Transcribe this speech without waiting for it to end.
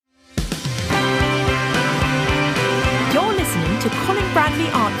to Colin Bradley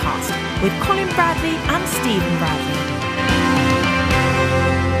Artcast with Colin Bradley and Stephen Bradley.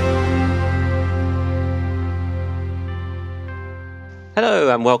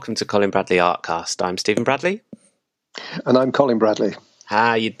 Hello and welcome to Colin Bradley Artcast. I'm Stephen Bradley. And I'm Colin Bradley.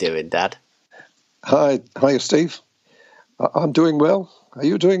 How you doing, Dad? Hi, Steve. I'm doing well. Are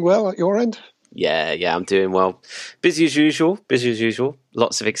you doing well at your end? Yeah, I'm doing well. Busy as usual.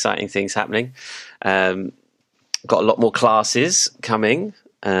 Lots of exciting things happening. Got a lot more classes coming.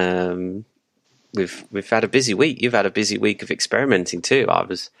 We've had a busy week. You've had a busy week of experimenting too. I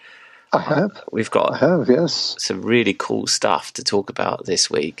have. I have, yes. Some really cool stuff to talk about this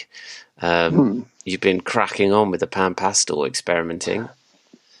week. You've been cracking on with the pan pastel experimenting.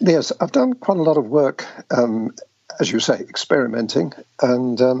 Yes, I've done quite a lot of work, as you say, experimenting.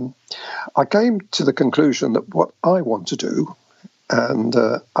 And I came to the conclusion that what I want to do, and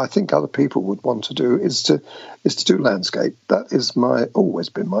I think other people would want to do, is to do landscape. That is always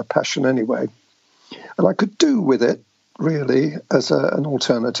been my passion anyway. And I could do with it, really, as an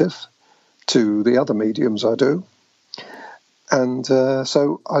alternative to the other mediums I do. And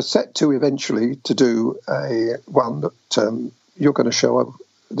so I set to eventually to do one that you're going to show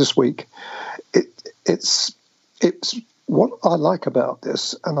this week. It's what I like about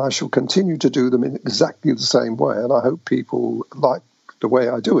this, and I shall continue to do them in exactly the same way, and I hope people like the way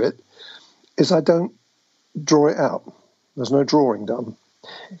I do it, is I don't draw it out. There's no drawing done.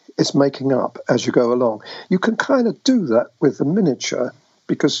 It's making up as you go along. You can kind of do that with the miniature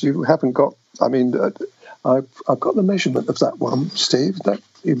because you haven't got, I've got the measurement of that one, Steve, that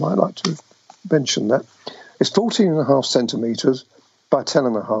you might like to mention that. It's 14.5 centimetres by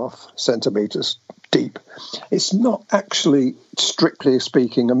 10.5 centimetres deep. It's not actually, strictly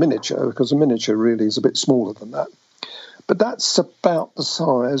speaking, a miniature, because a miniature really is a bit smaller than that. But that's about the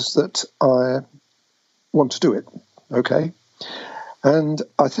size that I want to do it, okay? And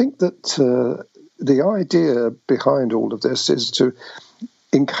I think that the idea behind all of this is to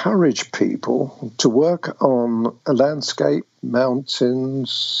encourage people to work on a landscape,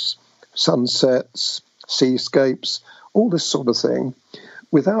 mountains, sunsets, seascapes, all this sort of thing,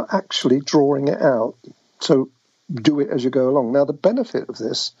 without actually drawing it out. So do it as you go along. Now, the benefit of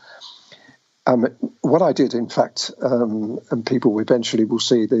this, what I did, in fact, and people eventually will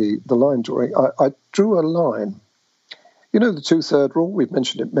see the line drawing, I drew a line. You know the 2/3 rule? We've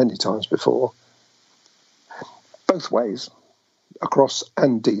mentioned it many times before. Both ways, across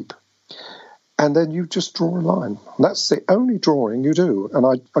and deep. And then you just draw a line. That's the only drawing you do. And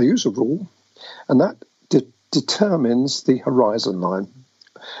I use a rule, and that determines the horizon line.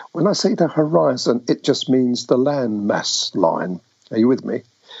 When I say the horizon, it just means the land mass line. Are you with me?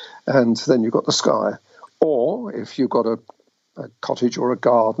 And then you've got the sky. Or if you've got a cottage or a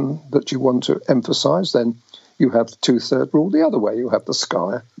garden that you want to emphasize, then you have the 2/3 rule the other way. You have the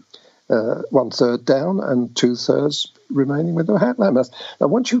sky 1/3 down and 2/3 remaining with the land mass. Now,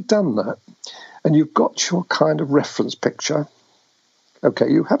 once you've done that and you've got your kind of reference picture,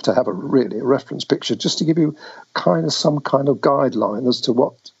 okay, you have to have a reference picture just to give you some kind of guideline as to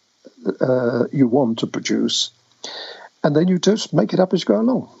what you want to produce. And then you just make it up as you go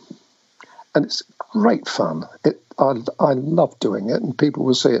along. And it's great fun. I love doing it, and people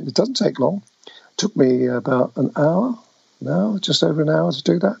will see it. It doesn't take long. It took me about an hour, just over an hour to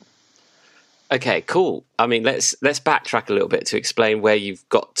do that. Okay, cool. I mean, let's backtrack a little bit to explain where you've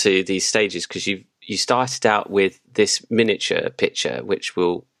got to these stages, because you started out with this miniature picture, which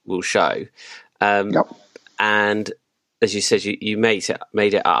we'll show. Yep. And as you said, you made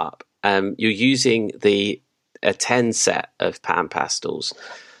it up. You're using a 10 set of pan pastels.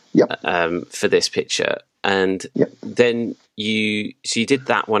 Yep. For this picture, and then you did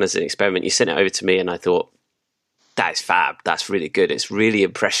that one as an experiment. You sent it over to me, and I thought, that is fab. That's really good. It's really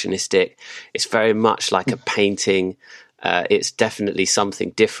impressionistic. It's very much like a painting. It's definitely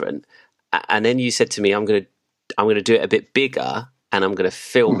something different. And then you said to me, I'm going to do it a bit bigger, and I'm going to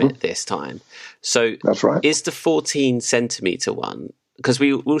film it this time. So that's right. Is the 14 centimeter one? Because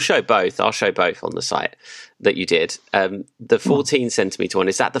we'll show both. I'll show both on the site that you did. The 14 centimeter one,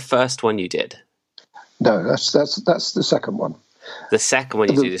 is that the first one you did? No, that's the second one. The second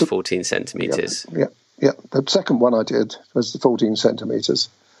one you did is 14 centimeters. Yeah. The second one I did was the 14 centimeters.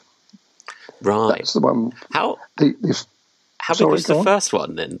 Right. That's the one. How big was the first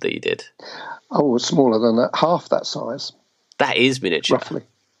one then that you did? Oh, it's smaller than that. Half that size. That is miniature. Roughly.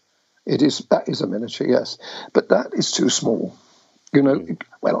 That is a miniature, yes. But that is too small.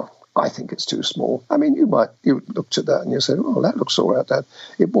 Well, I think it's too small. I mean, you looked at that and you said, "Oh, that looks all right, Dad."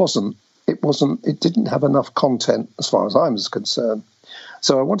 It wasn't. It didn't have enough content as far as I was concerned.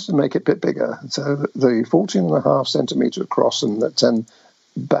 So I wanted to make it a bit bigger. So the 14.5 centimetre across and the 10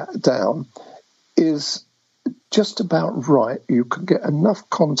 back down is just about right. You can get enough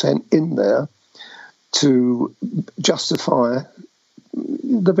content in there to justify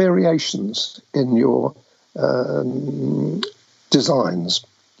the variations in your designs.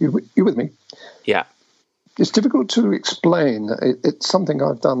 You with me? Yeah. It's difficult to explain. It's something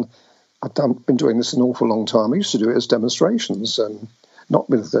I've done. Been doing this an awful long time. I used to do it as demonstrations, and not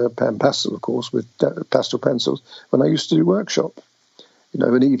with pen pastel, of course, with pastel pencils. When I used to do workshop,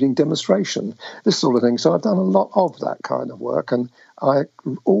 an evening demonstration, this sort of thing. So I've done a lot of that kind of work, and I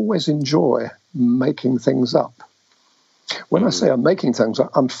always enjoy making things up. When I say I'm making things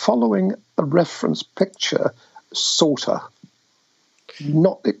up, I'm following a reference picture, sort of.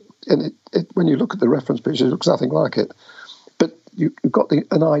 When you look at the reference picture, it looks nothing like it. But you've got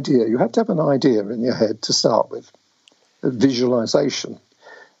an idea. You have to have an idea in your head to start with, a visualization.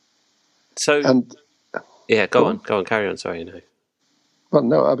 So, go on, carry on. Sorry, no. Well,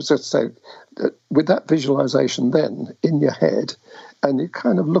 no, I was just saying that with that visualization then in your head, and you're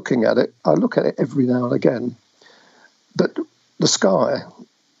kind of looking at it. I look at it every now and again. But the sky,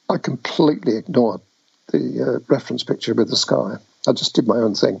 I completely ignored the reference picture with the sky. I just did my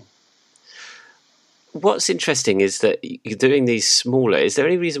own thing. What's interesting is that you're doing these smaller. Is there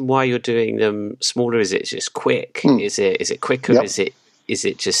any reason why you're doing them smaller? Is it just quick? Is it quicker? Yep. Is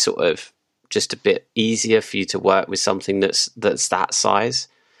it just sort of just a bit easier for you to work with something that's that size?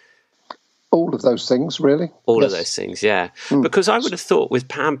 All of those things, really. All of those things, yeah. Because I would have thought with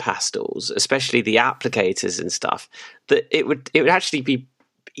pan pastels, especially the applicators and stuff, that it would actually be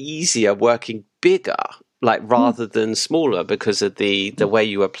easier working bigger, like rather than smaller, because of the way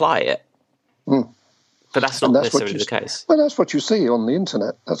you apply it. But that's not necessarily the case. Well, that's what you see on the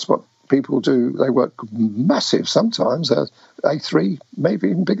internet. That's what people do. They work massive sometimes. A3, maybe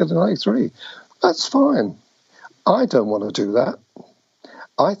even bigger than A3. That's fine. I don't want to do that.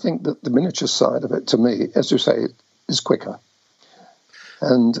 I think that the miniature side of it, to me, as you say, is quicker.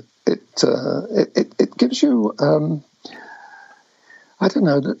 And it gives you, I don't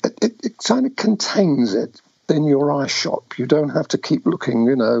know, it kind of contains it in your eye shop. You don't have to keep looking,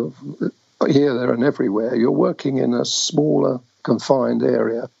 here, there, and everywhere. You're working in a smaller, confined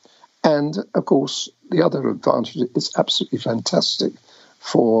area. And, of course, the other advantage is it's absolutely fantastic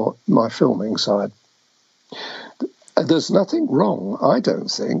for my filming side. There's nothing wrong, I don't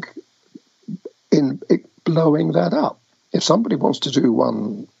think, in blowing that up. If somebody wants to do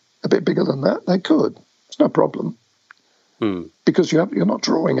one a bit bigger than that, they could. It's no problem. Because you're not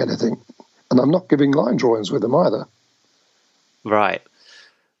drawing anything. And I'm not giving line drawings with them either. Right.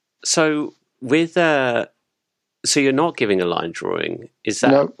 So so you're not giving a line drawing. Is that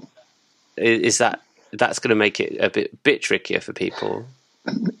no. That's going to make it a bit trickier for people?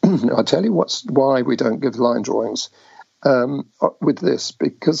 I'll tell you why we don't give line drawings with this,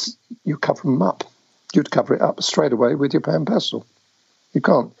 because you cover them up. You'd cover it up straight away with your pan pastel. You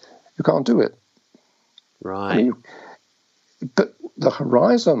can't do it. Right. But the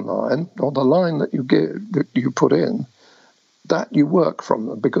horizon line, or the line that you put in, that you work from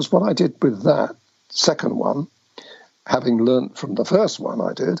them. Because what I did with that second one, having learnt from the first one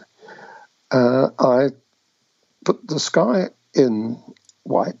I did, I put the sky in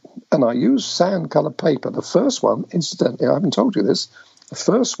white, and I used sand colour paper. The first one, incidentally, I haven't told you this, the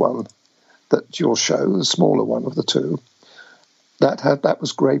first one that you'll show, the smaller one of the two, that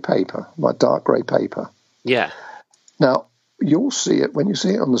was grey paper, my dark grey paper. Yeah. Now, you'll see it, when you see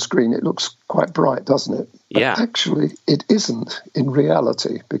it on the screen, it looks quite bright, doesn't it? But yeah. Actually, it isn't in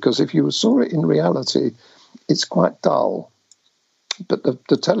reality, because if you saw it in reality, it's quite dull. But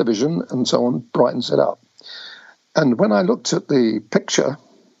the television and so on brightens it up. And when I looked at the picture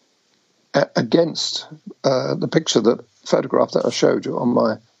against the photograph that I showed you on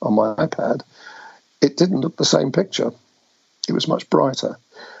my iPad, it didn't look the same picture. It was much brighter.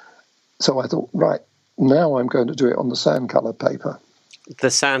 So I thought, right, now I'm going to do it on the sand colour paper. The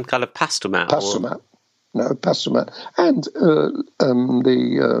sand colour pastel mat? Pastel mat. And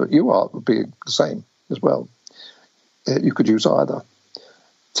the UART would be the same as well. You could use either.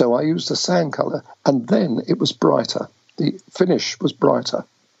 So I used the sand colour, and then it was brighter. The finish was brighter.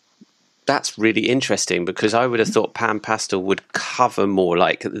 That's really interesting, because I would have thought pan pastel would cover more,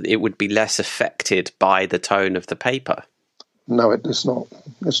 like it would be less affected by the tone of the paper. No, it's not.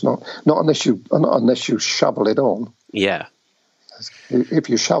 It's not unless you shovel it on. Yeah. If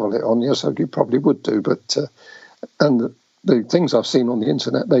you shovel it on, yes, you probably would do. But and the things I've seen on the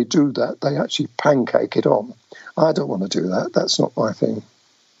internet, they do that. They actually pancake it on. I don't want to do that. That's not my thing.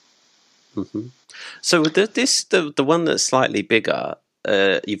 Mm-hmm. So the one that's slightly bigger,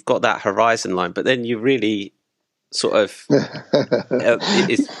 you've got that horizon line, but then you really sort of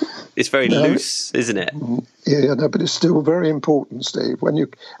it's very loose, isn't it? Yeah, no, but it's still very important, Steve. When you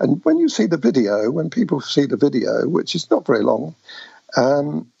see the video, when people see the video, which is not very long,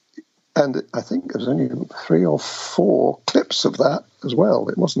 and I think there's only 3 or 4 clips of that as well.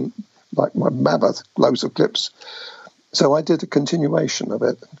 It wasn't like my mammoth loads of clips. So I did a continuation of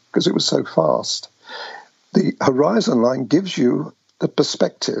it because it was so fast. The horizon line gives you the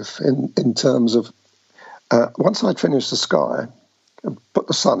perspective in terms of once I'd finished the sky and put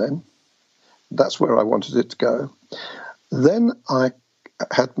the sun in, that's where I wanted it to go. Then I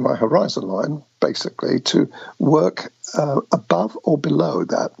had my horizon line basically to work above or below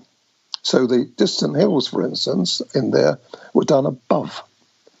that. So the distant hills, for instance, in there were done above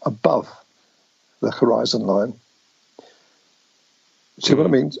the horizon line. See what I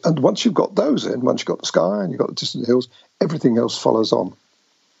mean? And once you've got those in, once you've got the sky and you've got the distant hills, everything else follows on.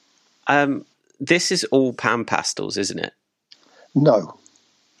 This is all pan pastels, isn't it? No.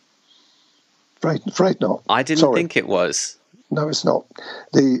 Afraid not. I didn't think it was. No, it's not.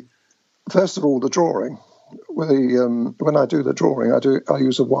 First of all, the drawing. When I do the drawing, I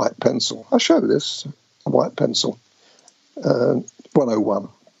use a white pencil. I show this, a white pencil, 101.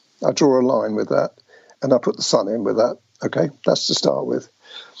 I draw a line with that, and I put the sun in with that. Okay, that's to start with.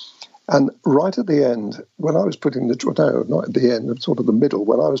 And right at the end, when I was putting not at the end, sort of the middle,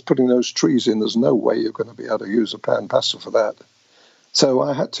 when I was putting those trees in, there's no way you're going to be able to use a pan pastel for that. So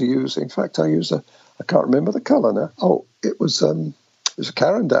I had to use, in fact, I can't remember the colour now. Oh, it was a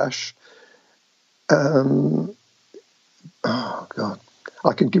Caran d'Ache. Oh God,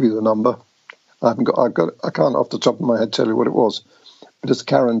 I can give you the number. I can't off the top of my head tell you what it was, but it's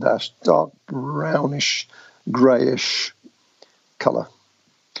Caran d'Ache, dark brownish, greyish colour.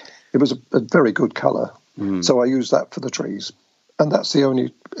 It was a very good colour, so I used that for the trees, and that's the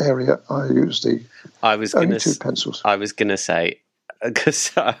only area I used two pencils. I was going to say,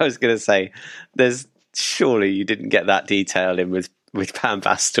 there's surely you didn't get that detail in with pan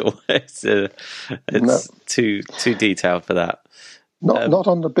pastel. It's too detailed for that. Not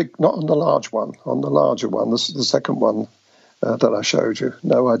on the large one. On the larger one, the second one that I showed you.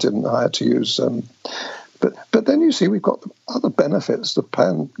 No, I didn't. I had to use. But then you see we've got other benefits. The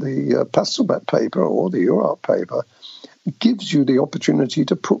pastel paper or the URART paper gives you the opportunity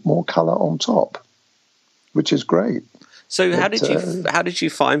to put more colour on top, which is great. So how did you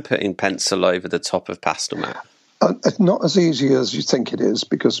find putting pencil over the top of pastel mat? It's not as easy as you think it is,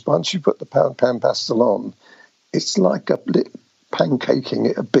 because once you put the pan pastel on, it's like pancaking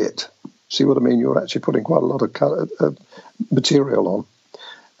it a bit. See what I mean? You're actually putting quite a lot of colour, material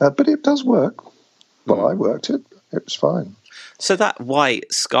on. But it does work. Well, I worked it. It was fine. So that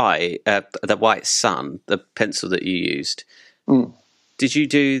white sky, the white sun, the pencil that you used, did you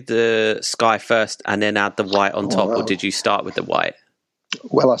do the sky first and then add the white on top, or did you start with the white?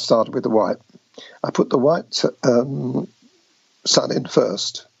 Well, I started with the white. I put the white sun in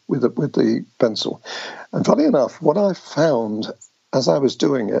first with the pencil. And funny enough, what I found as I was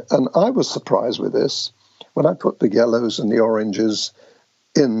doing it, and I was surprised with this, when I put the yellows and the oranges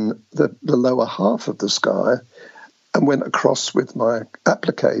in the lower half of the sky and went across with my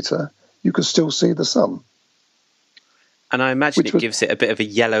applicator, you could still see the sun. And I imagine it gives it a bit of a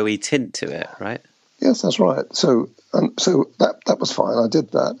yellowy tint to it, right? Yes, that's right. So that was fine. I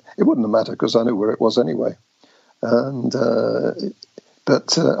did that. It wouldn't have mattered because I knew where it was anyway. And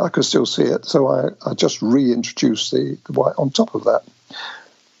but I could still see it. So I just reintroduced the white on top of that.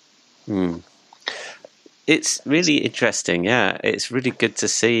 It's really interesting. Yeah, it's really good to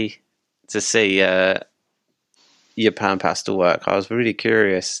see your pan pastel work. I was really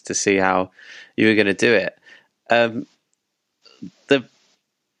curious to see how you were going to do it. The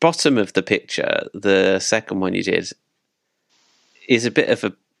bottom of the picture, the second one you did, is a bit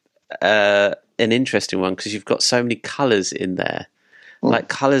of an interesting one because you've got so many colours in there, like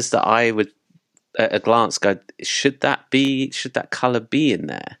colours that I would at a glance go, should that colour be in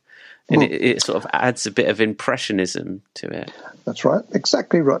there? And it sort of adds a bit of impressionism to it. That's right.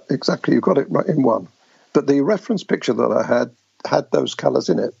 Exactly right. Exactly. You got it right in one. But the reference picture that I had those colours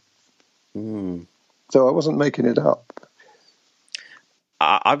in it. So I wasn't making it up.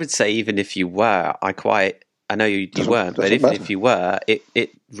 I would say even if you were, I know you weren't, but even if you were,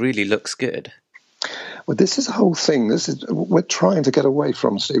 it really looks good. Well, this is the whole thing. We're trying to get away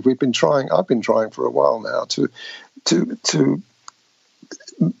from, Steve. I've been trying for a while now to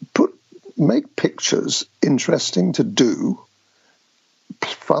make pictures interesting to do,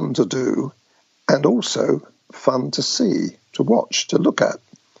 fun to do, and also fun to see, to watch, to look at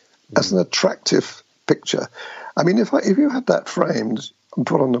as an attractive picture. I mean, if you had that framed and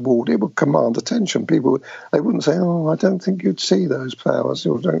put on the wall, it would command attention. They wouldn't say, "Oh, I don't think you'd see those flowers."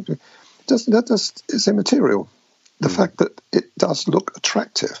 Or don't. It's immaterial. The fact that it does look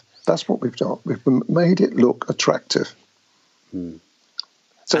attractive. That's what we've done. We've made it look attractive.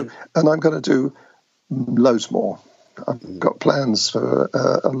 So, and I'm going to do loads more. I've got plans for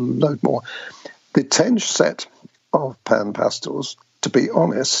a load more. The Tench set of pan pastels, to be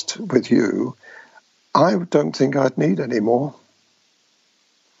honest with you, I don't think I'd need any more.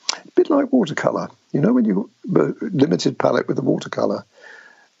 A bit like watercolour. You know, when you limited palette with the watercolour,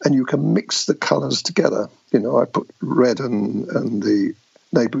 and you can mix the colours together. You know, I put red and the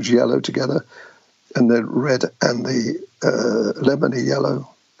Naples yellow together, and the red and the lemony yellow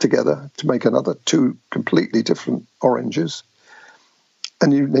together to make another two completely different oranges.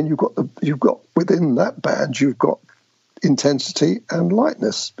 And then you've got within that band you've got intensity and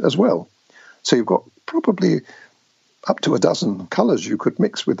lightness as well. So you've got probably up to a dozen colours you could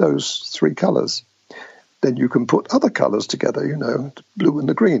mix with those three colours. Then you can put other colours together, you know, the blue and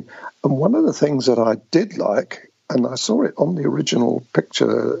the green. And one of the things that I did like, and I saw it on the original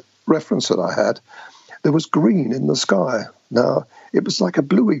picture reference that I had, there was green in the sky. Now, it was like a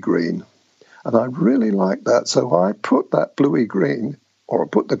bluey green, and I really liked that. So I put that bluey green, or I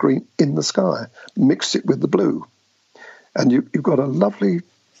put the green in the sky, mixed it with the blue. And you've got a lovely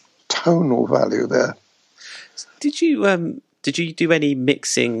tonal value there. Did you do any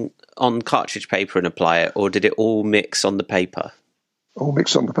mixing on cartridge paper and apply it, or did it all mix on the paper? All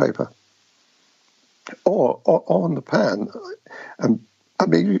mixed on the paper. Or on the pan. And I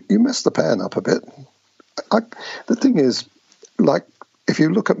mean, you mess the pan up a bit. The thing is, like, if you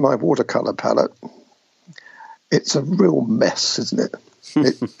look at my watercolour palette, it's a real mess, isn't it?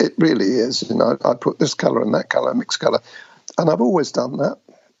 It really is. You know, I put this colour and that colour, mixed colour, and I've always done that.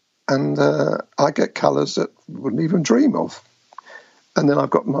 And I get colours that I wouldn't even dream of. And then I've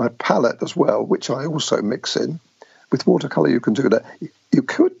got my palette as well, which I also mix in. With watercolour, you can do that. You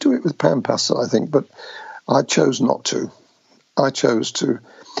could do it with pan pastel, I think, but I chose not to. I chose to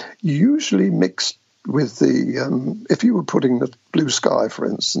usually mix with the, if you were putting the blue sky, for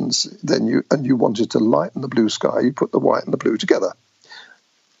instance, then you wanted to lighten the blue sky, you put the white and the blue together,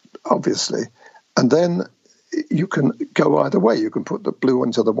 obviously. And then you can go either way. You can put the blue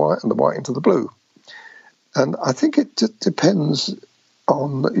into the white and the white into the blue. And I think it depends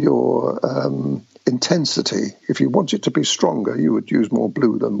on your intensity. If you want it to be stronger, you would use more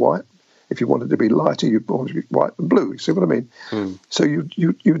blue than white. If you want it to be lighter, you'd more white than blue. You see what I mean? So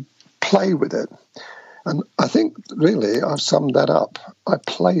you play with it. And I think, really, I've summed that up. I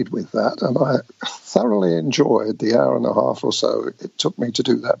played with that, and I thoroughly enjoyed the hour and a half or so it took me to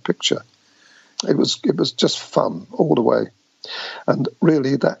do that picture. It was just fun all the way. And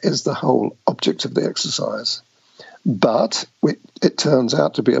really, that is the whole object of the exercise. But it turns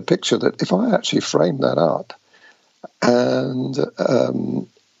out to be a picture that if I actually framed that up, and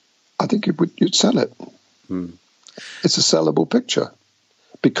I think you'd sell it. It's a sellable picture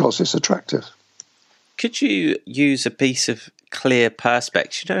because it's attractive. Could you use a piece of clear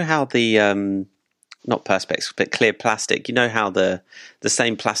perspex? You know how the not perspex, but clear plastic. You know how the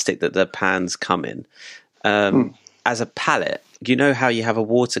same plastic that the pans come in as a palette. You know how you have a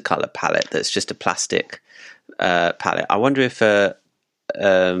watercolor palette that's just a plastic palette. I wonder if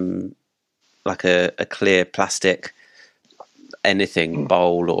like a clear plastic anything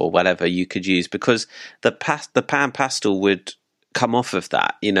bowl or whatever you could use, because the pan pastel would come off of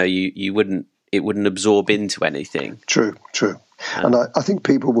that. You know, it wouldn't absorb into anything. True. And I think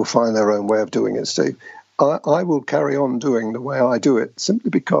people will find their own way of doing it, Steve. I will carry on doing the way I do it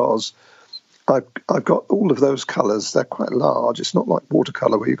simply because I've got all of those colours. They're quite large. It's not like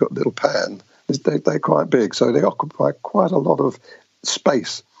watercolour where you've got a little pan. They're quite big, so they occupy quite a lot of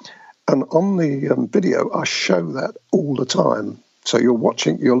space. And on the video, I show that all the time. So you're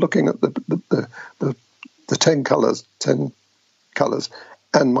looking at the 10 colours,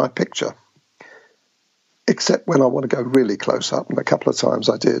 and my picture. Except when I want to go really close up, and a couple of times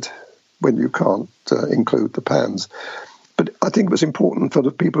I did, when you can't include the pans. But I think it was important for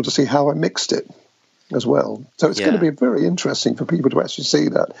the people to see how I mixed it as well. So it's going to be very interesting for people to actually see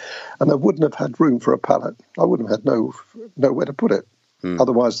that. And I wouldn't have had room for a palette. I wouldn't have had nowhere to put it.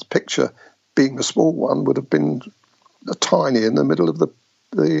 Otherwise, the picture, being the small one, would have been tiny in the middle of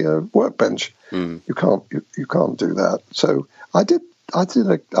the workbench. You can't do that. So I did I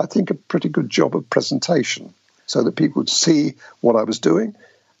think a pretty good job of presentation so that people would see what I was doing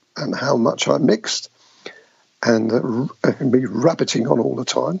and how much I mixed, and me rabbiting on all the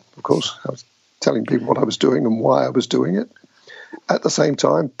time. Of course, I was telling people what I was doing and why I was doing it. At the same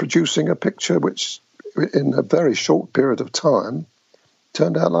time, producing a picture which in a very short period of time,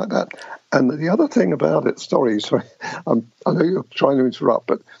 turned out like that. And the other thing about it, sorry, I know you're trying to interrupt,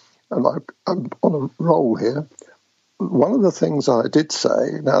 but I'm on a roll here. One of the things I did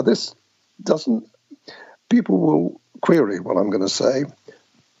say, now this doesn't, people will query what I'm going to say.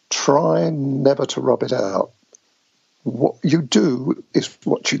 Try never to rub it out. What you do is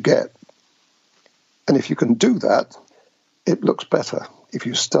what you get. And if you can do that, it looks better. If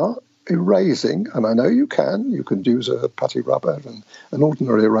you start erasing, and I know you can use a putty rubber and an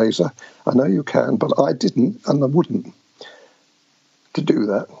ordinary eraser. I know you can, but I didn't, and I wouldn't. To do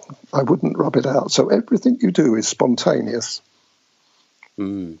that, I wouldn't rub it out. So everything you do is spontaneous.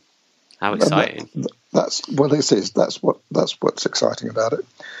 How exciting! That's what's exciting about it.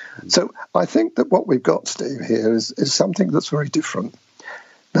 So I think that what we've got, Steve, here is something that's very different.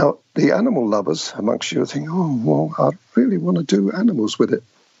 Now, the animal lovers amongst you are thinking, oh, well, I really want to do animals with it.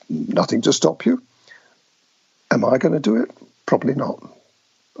 Nothing to stop you. Am I going to do it? Probably not.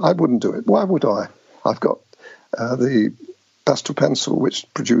 I wouldn't do it. Why would I? I've got the pastel pencil, which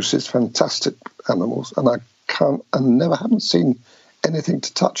produces fantastic animals, and I never haven't seen anything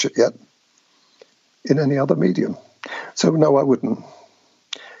to touch it yet in any other medium. So no, I wouldn't.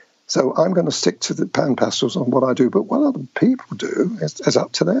 So I'm going to stick to the pan pastels on what I do. But what other people do is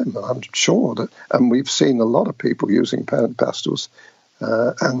up to them. I'm sure that, and we've seen a lot of people using pan pastels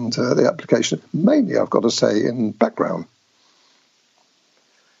and the application, mainly, I've got to say, in background.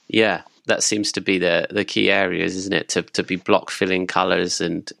 Yeah, that seems to be the key areas, isn't it? To be block filling colours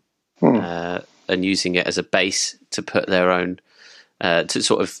and using it as a base to put their own, to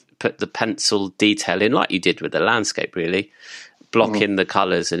sort of put the pencil detail in, like you did with the landscape, really. Block in the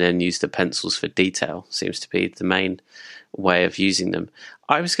colours and then use the pencils for detail seems to be the main way of using them.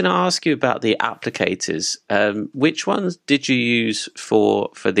 I was going to ask you about the applicators. Which ones did you use for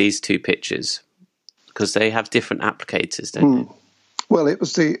these two pictures? Because they have different applicators, don't they? Well, it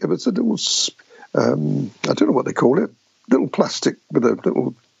was a little, I don't know what they call it, little plastic with a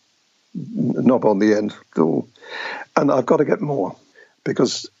little knob on the end. And I've got to get more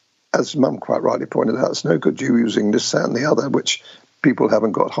because, as Mum quite rightly pointed out, it's no good you using this, that and the other, which people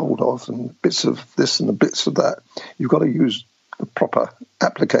haven't got hold of, and bits of this and bits of that. You've got to use the proper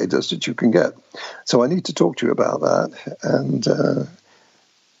applicators that you can get. So I need to talk to you about that, and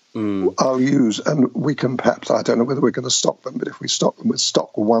I'll use, and we can perhaps, I don't know whether we're going to stock them, but if we stock them with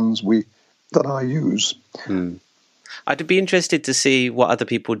stock ones that I use. I'd be interested to see what other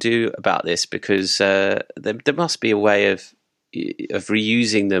people do about this, because there must be a way of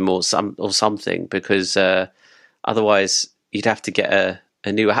reusing them or something, because otherwise you'd have to get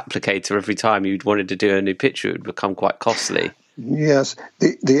a new applicator every time you'd wanted to do a new picture. It would become quite costly. Yes.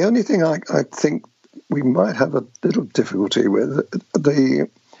 The only thing I think we might have a little difficulty with,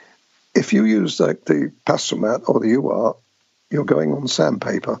 if you use like the Pastelmat or the UART, you're going on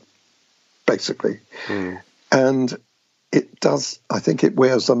sandpaper, basically. And it does, I think it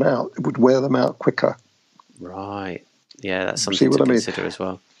wears them out. It would wear them out quicker. Right. Yeah, that's something to consider as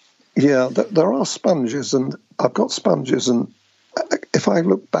well. Yeah, there are sponges, and I've got sponges, and if I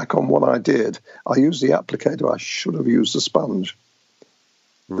look back on what I did, I used the applicator. I should have used the sponge.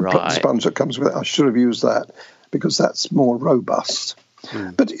 Right. The sponge that comes with it, I should have used that because that's more robust.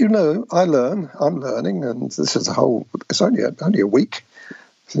 But, I learn. I'm learning, and this is it's only a week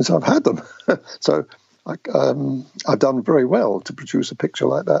since I've had them. So I've done very well to produce a picture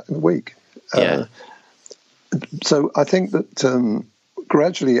like that in a week. Yeah. So I think that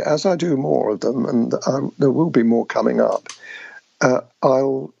gradually, as I do more of them, and there will be more coming up,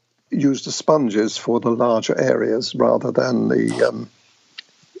 I'll use the sponges for the larger areas rather than the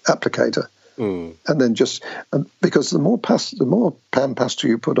applicator. And then because the more pan pastel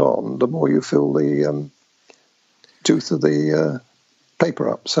you put on, the more you fill the tooth of the paper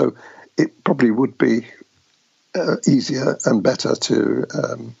up. So it probably would be easier and better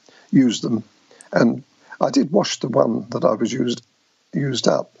to use them. And I did wash the one that I was used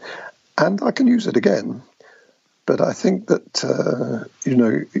up, and I can use it again. But I think that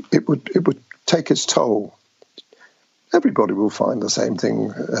it would take its toll. Everybody will find the same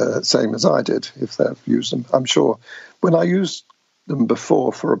thing, same as I did if they've used them. I'm sure when I used them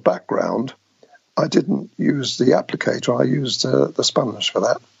before for a background, I didn't use the applicator. I used the sponges for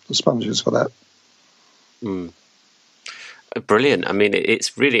that. Brilliant. I mean,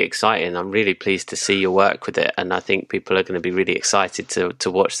 it's really exciting. I'm really pleased to see your work with it, and I think people are going to be really excited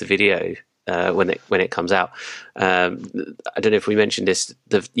to watch the video when it comes out. I don't know if we mentioned this.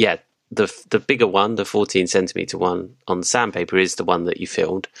 The bigger one, the 14 centimeter one on sandpaper, is the one that you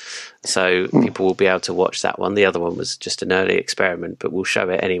filmed, so people will be able to watch that one. The other one was just an early experiment, but we'll show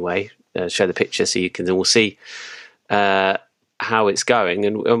it anyway show the picture so you can all see how it's going,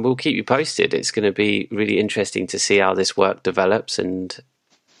 and we'll keep you posted. It's going to be really interesting to see how this work develops and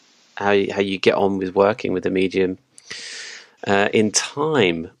how you get on with working with the medium in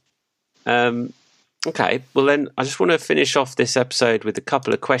time. Okay, well then I just want to finish off this episode with a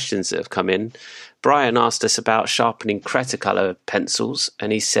couple of questions that have come in. Brian asked us about sharpening Cretacolor pencils,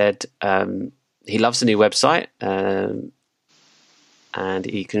 and he said he loves the new website, and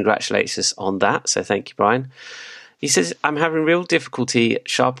he congratulates us on that, so thank you, Brian. He says, I'm having real difficulty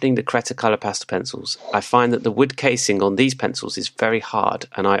sharpening the Cretacolor pastel pencils. I find that the wood casing on these pencils is very hard,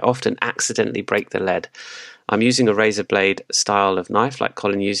 and I often accidentally break the lead. I'm using a razor blade style of knife like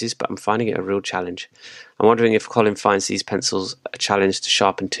Colin uses, but I'm finding it a real challenge. I'm wondering if Colin finds these pencils a challenge to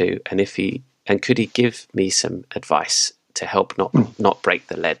sharpen too, and could he give me some advice to help not break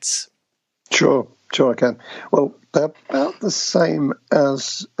the leads? Sure I can. Well, they're about the same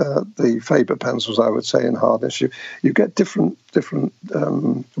as the Faber pencils, I would say, in hardness. You get different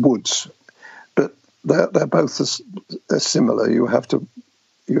woods, but they're both similar. You have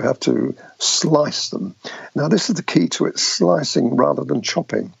to slice them. Now, this is the key to it: slicing rather than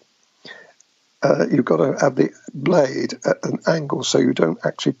chopping. You've got to have the blade at an angle so you don't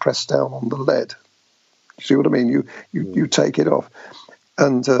actually press down on the lead. See what I mean? You take it off.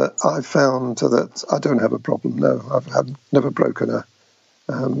 And I found that I don't have a problem. No, I've never broken a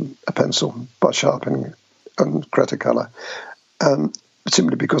pencil by sharpening on Cretacolor,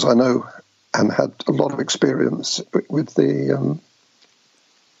 simply because I know and had a lot of experience with the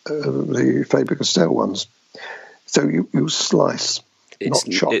Faber-Castell ones. So you slice, not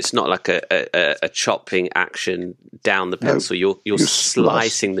chop. It's not like a chopping action down the pencil. No, you're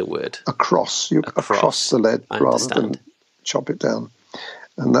slicing the wood across the lead rather than chop it down.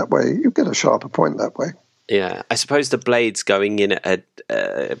 And that way, you get a sharper point that way. Yeah, I suppose the blade's going in at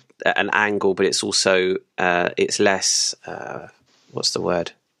an angle, but it's also it's less. What's the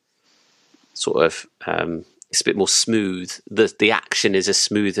word? Sort of, it's a bit more smooth. The action is a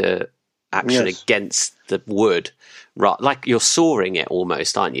smoother action against the wood, right? Like you're sawing it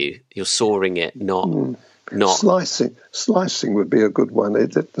almost, aren't you? You're sawing it, not slicing. Slicing would be a good one.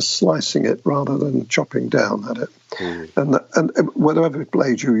 The slicing it rather than chopping down at it. And whatever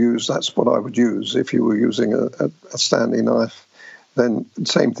blade you use, that's what I would use. If you were using a Stanley knife, then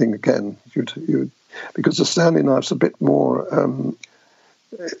same thing again. You'd because the Stanley knife's a bit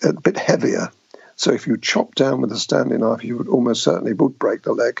heavier. So if you chop down with a Stanley knife, you would almost certainly break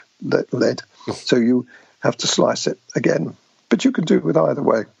the lead. So you have to slice it again. But you can do it with either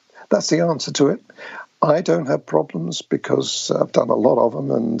way. That's the answer to it. I don't have problems because I've done a lot of them,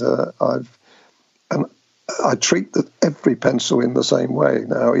 and I treat every pencil in the same way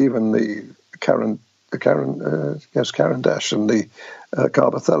now. Even the Caran d'Ache and the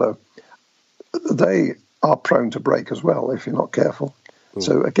Carbothello, they are prone to break as well if you're not careful.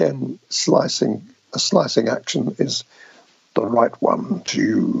 So again, a slicing action is the right one to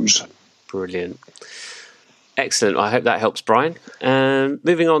use. Brilliant. Excellent. I hope that helps, Brian.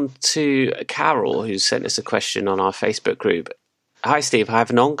 Moving on to Carol, who sent us a question on our Facebook group. Hi, Steve. I have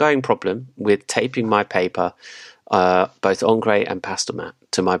an ongoing problem with taping my paper, both Engrais and pastel mat,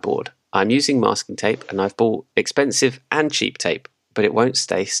 to my board. I'm using masking tape, and I've bought expensive and cheap tape, but it won't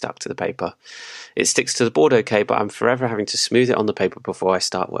stay stuck to the paper. It sticks to the board okay, but I'm forever having to smooth it on the paper before I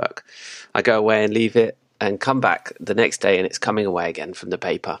start work. I go away and leave it and come back the next day, and it's coming away again from the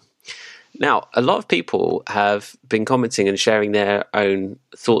paper. Now, a lot of people have been commenting and sharing their own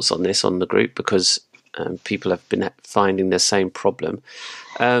thoughts on this on the group because people have been finding the same problem.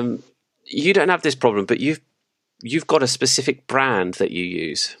 You don't have this problem, but you've got a specific brand that you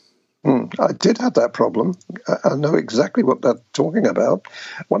use. I did have that problem. I know exactly what they're talking about.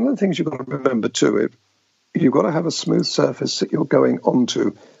 One of the things you've got to remember too, you've got to have a smooth surface that you're going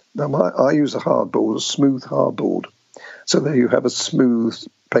onto. Now, I use a smooth hardboard. So there you have a smooth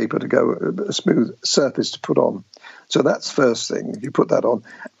paper to go, a smooth surface to put on. So that's first thing. You put that on,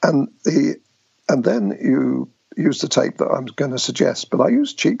 and then you use the tape that I'm going to suggest. But I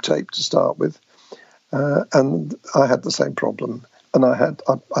used cheap tape to start with, and I had the same problem. And I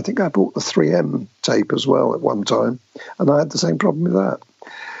think I bought the 3M tape as well at one time, and I had the same problem with that.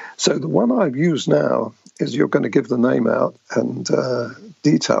 So the one I've used now is you're going to give the name out and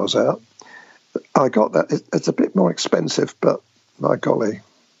details out. I got that. It's a bit more expensive, but my golly,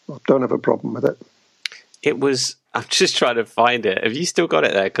 I don't have a problem with it. I'm just trying to find it. Have you still got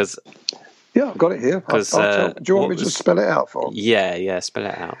it there? Yeah, I've got it here. Do you want me to spell it out for you? Yeah, spell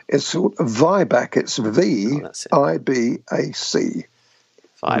it out. It's sort of Vibac. It's Vibac.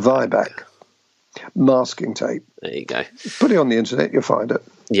 Vibac. Masking tape. There you go. Put it on the internet, you'll find it.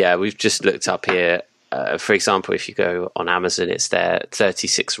 Yeah, we've just looked up here. For example, if you go on Amazon, it's there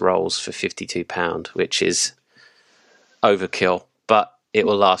 36 rolls for £52, which is overkill, but it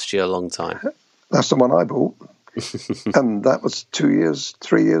will last you a long time. That's the one I bought. And that was 3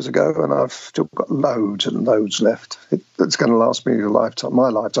 years ago, and I've still got loads and loads left. It's going to last me my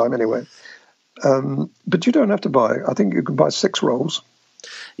lifetime anyway. But you don't have to buy. I think you can buy 6 rolls.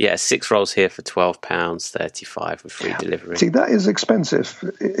 Yeah, 6 rolls here for £12.35 with free delivery. See, that is expensive.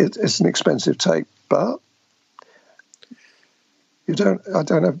 It's an expensive tape, but I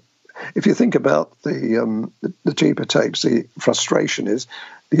don't have. If you think about the cheaper tapes, the frustration is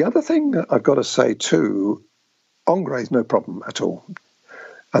the other thing that I've got to say too. Ingres, no problem at all.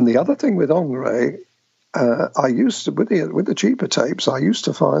 And the other thing with Ingres, I used to, with the cheaper tapes, I used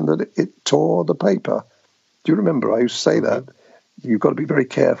to find that it tore the paper. Do you remember? I used to say that. You've got to be very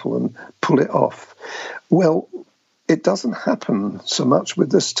careful and pull it off. Well, it doesn't happen so much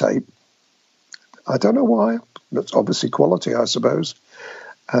with this tape. I don't know why. That's obviously quality, I suppose.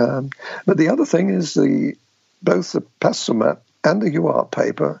 But the other thing is both the Pastelmat and the UART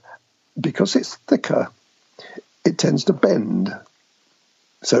paper, because it's thicker, it tends to bend.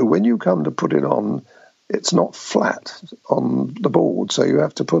 So when you come to put it on, it's not flat on the board. So you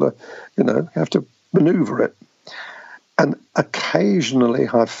have to have to maneuver it. And occasionally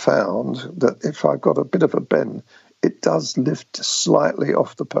I've found that if I've got a bit of a bend, it does lift slightly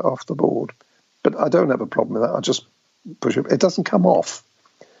off the board. But I don't have a problem with that. I just push it. It doesn't come off.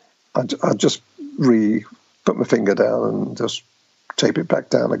 I just put my finger down and just tape it back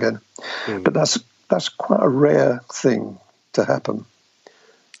down again. But that's quite a rare thing to happen.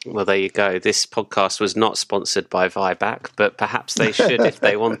 Well, there you go. This podcast was not sponsored by Vibac, but perhaps they should if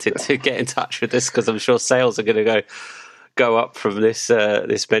they wanted to get in touch with us, because I'm sure sales are going to go up from this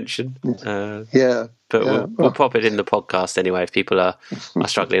mention. But we'll pop it in the podcast anyway. If people are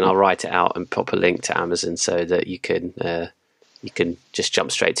struggling, I'll write it out and pop a link to Amazon so that you can just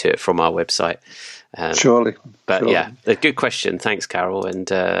jump straight to it from our website. Surely. Yeah, a good question. Thanks, Carol,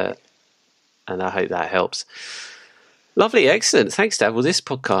 and I hope that helps. Lovely, excellent. Thanks, Dad. Well, this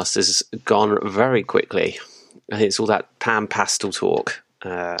podcast has gone very quickly. I think it's all that pan pastel talk.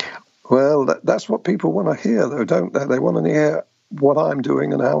 Well, that's what people want to hear, though, don't they? They want to hear what I'm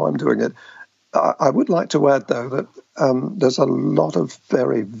doing and how I'm doing it. I would like to add, though, that there's a lot of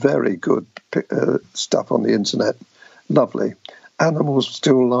very, very good stuff on the internet. Lovely. Animals,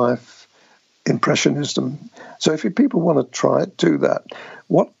 still life, impressionism. So if people want to try it, do that.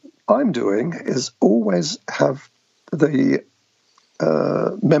 What I'm doing is always have the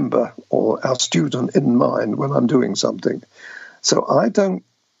member or our student in mind when I'm doing something. So I don't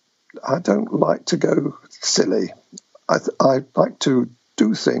like to go silly. I like to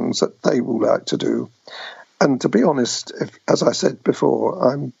do things that they will like to do. And to be honest, as I said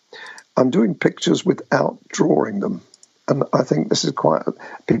before, I'm doing pictures without drawing them. And I think this is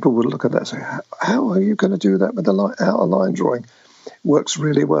people will look at that and say, how are you going to do that with a line drawing? Works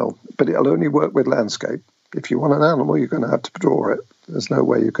really well, but it'll only work with landscape. If you want an animal, you're going to have to draw it. There's no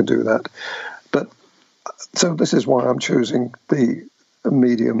way you can do that. But so this is why I'm choosing the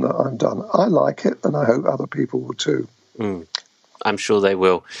medium that I've done. I like it, and I hope other people will too. I'm sure they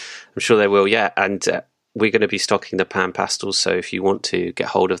will. Yeah, and we're going to be stocking the pan pastels, so if you want to get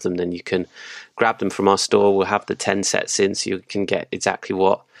hold of them, then you can grab them from our store. We'll have the 10 sets in, so you can get exactly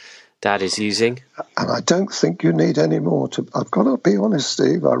what Dad is using. And I don't think you need any more. I've got to be honest,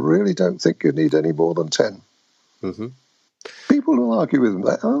 Steve, I really don't think you need any more than 10. Mm-hmm. People will argue with them,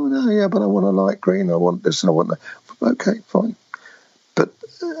 like, oh, no, yeah, but I want a light green, I want this, and I want that. Okay, fine. But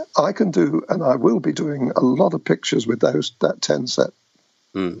I can do, and I will be doing a lot of pictures with that 10 set.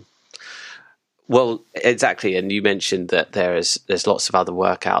 Well, exactly, and you mentioned that there's lots of other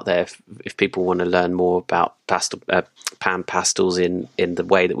work out there if people want to learn more about pan pastels in the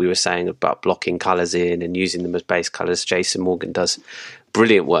way that we were saying about blocking colours in and using them as base colours. Jason Morgan does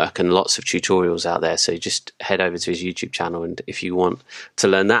brilliant work and lots of tutorials out there, so just head over to his YouTube channel, and if you want to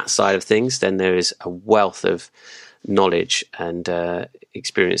learn that side of things, then there is a wealth of knowledge and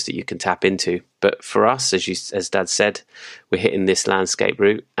experience that you can tap into. But for us, as Dad said, we're hitting this landscape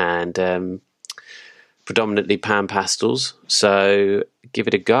route and predominantly pan pastels, so give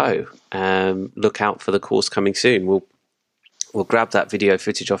it a go. Look out for the course coming soon. We'll grab that video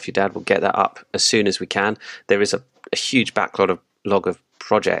footage off your dad. We'll get that up as soon as we can. There is a huge backlog of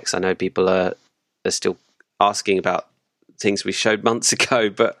projects. I know people are still asking about things we showed months ago,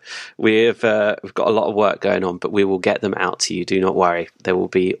 but we've got a lot of work going on, but we will get them out to you. Do not worry. They will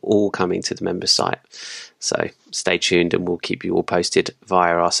be all coming to the member site. So stay tuned and we'll keep you all posted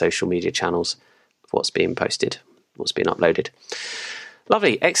via our social media channels of what's being posted, what's being uploaded.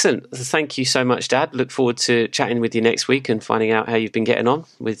 Lovely, excellent. Thank you so much, Dad. Look forward to chatting with you next week and finding out how you've been getting on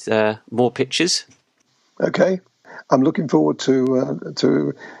with more pictures. Okay, I'm looking forward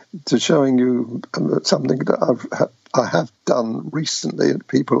to showing you something that I have done recently that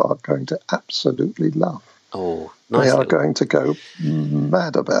people are going to absolutely love. Oh, nice! They are going to go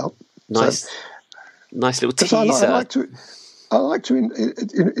mad about. Nice little teaser. I like to,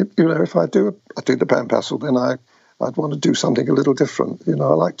 if I do the Pan Pastel, then I'd want to do something a little different. I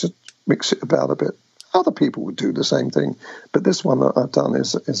like to mix it about a bit. Other people would do the same thing, but this one that I've done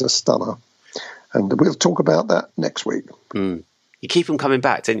is a stunner, and we'll talk about that next week. You keep them coming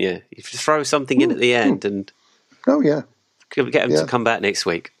back, don't you? You throw something in at the end, and get them to come back next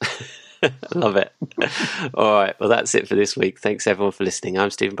week. Love it. All right, well, that's it for this week. Thanks everyone for listening.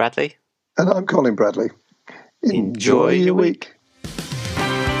 I'm Stephen Bradley, and I'm Colin Bradley. Enjoy your week.